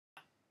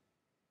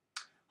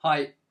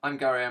Hi, I'm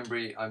Gary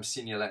Embury. I'm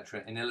Senior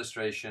Lecturer in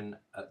Illustration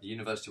at the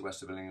University of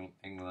West of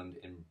England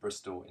in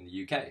Bristol in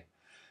the UK.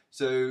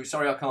 So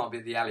sorry I can't be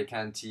at the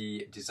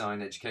Alicante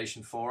Design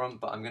Education Forum,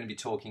 but I'm going to be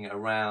talking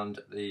around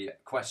the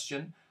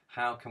question,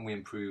 how can we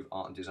improve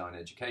art and design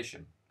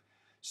education?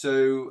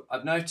 So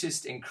I've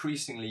noticed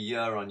increasingly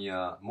year on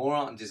year, more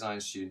art and design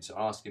students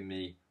are asking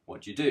me,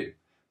 what do you do?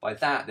 By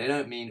that, they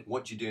don't mean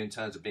what do you do in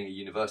terms of being a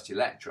university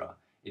lecturer.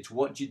 It's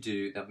what you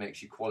do that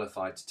makes you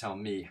qualified to tell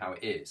me how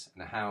it is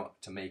and how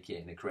to make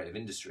it in a creative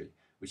industry,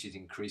 which is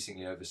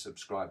increasingly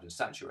oversubscribed and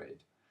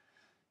saturated.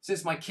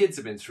 Since my kids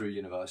have been through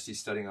university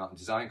studying art and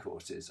design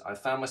courses,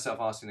 I've found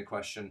myself asking the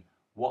question,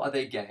 what are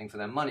they getting for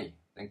their money?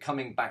 Then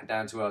coming back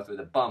down to earth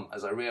with a bump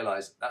as I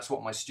realise that's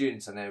what my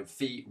students and their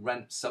fee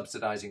rent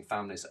subsidising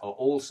families are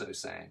also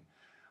saying.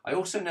 I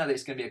also know that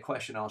it's going to be a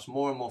question asked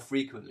more and more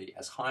frequently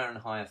as higher and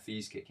higher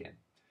fees kick in.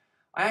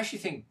 I actually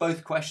think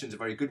both questions are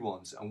very good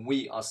ones, and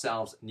we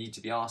ourselves need to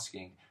be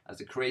asking as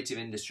the creative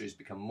industries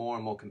become more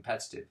and more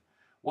competitive.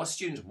 What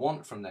students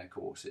want from their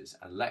courses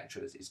and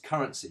lecturers is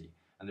currency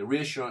and the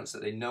reassurance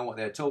that they know what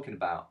they're talking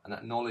about and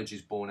that knowledge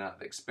is born out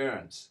of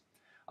experience.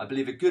 I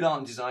believe a good art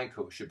and design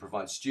course should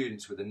provide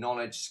students with the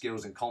knowledge,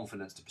 skills and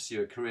confidence to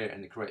pursue a career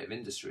in the creative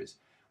industries.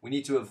 We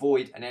need to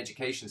avoid an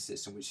education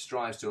system which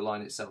strives to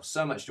align itself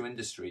so much to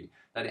industry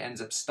that it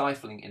ends up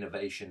stifling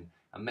innovation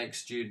and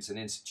makes students and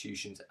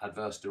institutions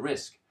adverse to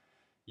risk.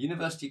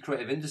 University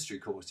creative industry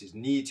courses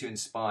need to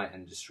inspire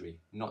industry,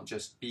 not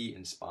just be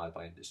inspired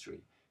by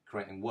industry,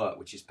 creating work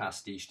which is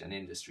pastiched and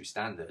industry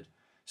standard.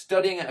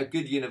 Studying at a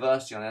good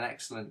university on an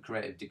excellent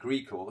creative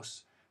degree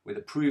course with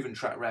a proven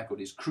track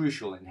record is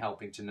crucial in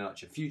helping to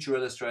nurture future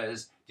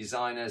illustrators,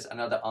 designers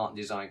and other art and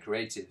design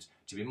creatives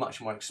to be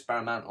much more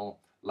experimental,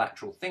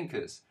 lateral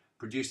thinkers,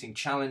 producing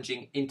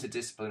challenging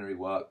interdisciplinary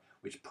work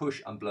which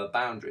push and blur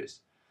boundaries.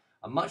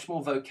 A much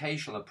more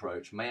vocational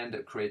approach may end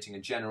up creating a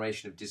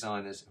generation of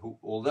designers who,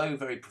 although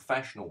very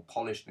professional,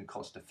 polished and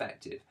cost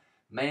effective,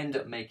 may end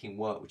up making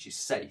work which is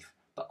safe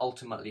but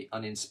ultimately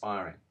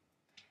uninspiring.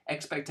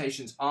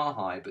 Expectations are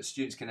high, but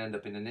students can end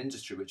up in an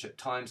industry which at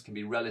times can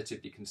be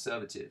relatively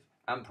conservative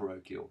and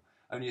parochial.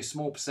 Only a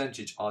small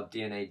percentage are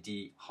D&AD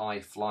high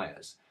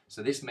flyers,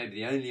 so this may be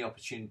the only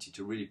opportunity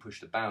to really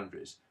push the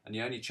boundaries and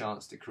the only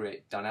chance to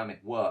create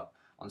dynamic work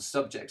on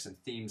subjects and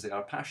themes they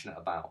are passionate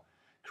about,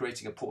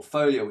 creating a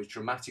portfolio which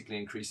dramatically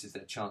increases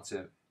their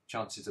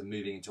chances of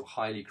moving into a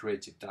highly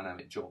creative,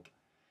 dynamic job.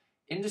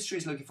 Industry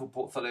is looking for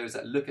portfolios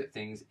that look at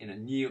things in a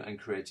new and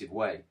creative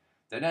way.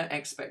 They don't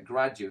expect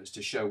graduates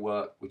to show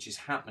work which is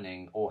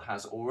happening or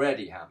has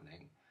already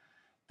happening.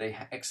 They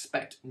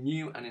expect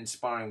new and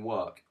inspiring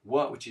work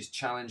which is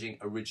challenging,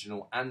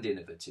 original and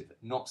innovative,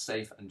 not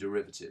safe and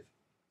derivative.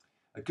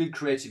 A good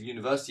creative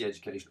university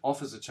education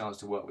offers a chance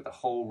to work with a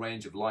whole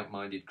range of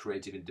like-minded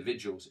creative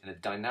individuals in a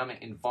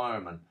dynamic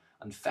environment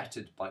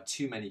unfettered by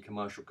too many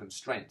commercial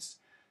constraints.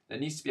 There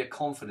needs to be a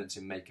confidence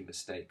in making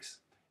mistakes.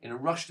 In a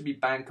rush to be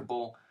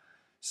bankable,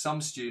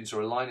 some students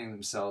are aligning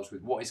themselves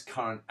with what is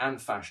current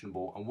and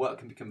fashionable, and work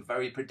can become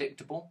very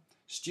predictable.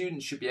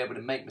 Students should be able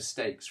to make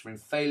mistakes, for in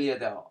failure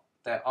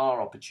there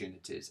are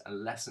opportunities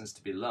and lessons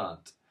to be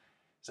learnt.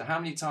 So how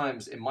many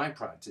times in my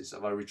practice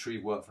have I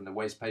retrieved work from the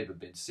waste paper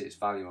bin to see its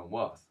value and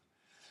worth?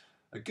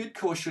 A good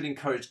course should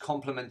encourage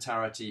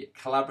complementarity,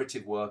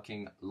 collaborative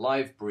working,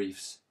 live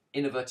briefs,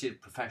 innovative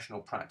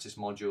professional practice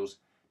modules,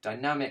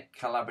 dynamic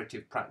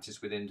collaborative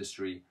practice with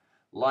industry,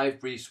 live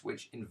briefs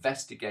which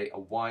investigate a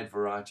wide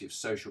variety of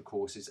social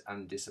courses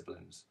and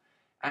disciplines,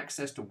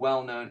 access to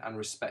well-known and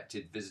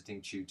respected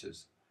visiting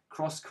tutors,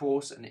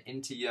 cross-course and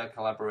inter-year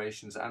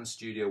collaborations and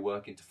studio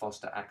working to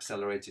foster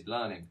accelerated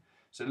learning.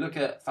 So look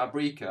at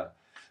Fabrica,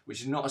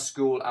 which is not a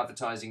school,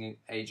 advertising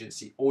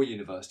agency or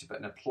university, but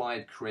an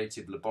applied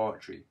creative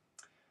laboratory.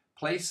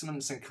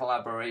 Placements and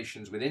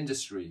collaborations with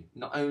industry,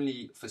 not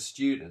only for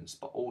students,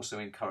 but also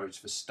encouraged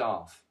for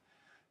staff,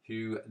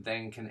 who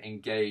then can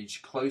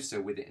engage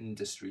closer with the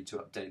industry to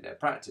update their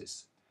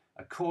practice.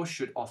 A course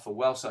should offer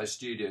well-sized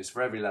studios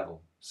for every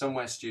level,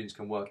 somewhere students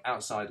can work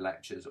outside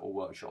lectures or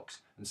workshops,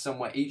 and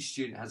somewhere each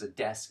student has a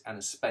desk and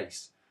a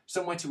space,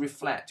 somewhere to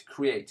reflect,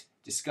 create,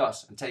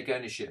 discuss and take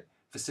ownership,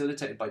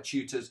 facilitated by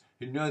tutors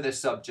who know their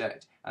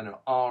subject and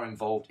are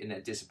involved in their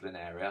discipline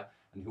area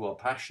and who are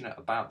passionate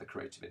about the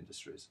creative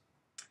industries.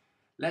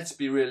 Let's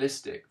be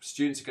realistic.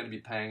 Students are going to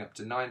be paying up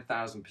to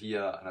 £9,000 per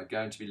year and are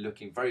going to be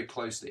looking very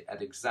closely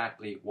at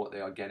exactly what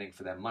they are getting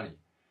for their money.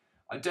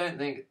 I don't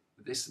think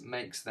this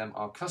makes them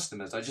our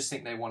customers. I just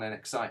think they want an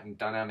exciting,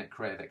 dynamic,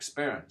 creative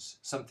experience,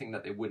 something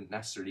that they wouldn't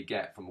necessarily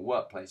get from a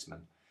work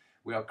placement.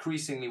 We are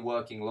increasingly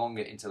working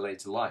longer into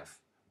later life.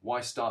 Why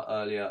start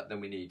earlier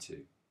than we need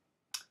to?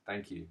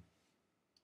 Thank you.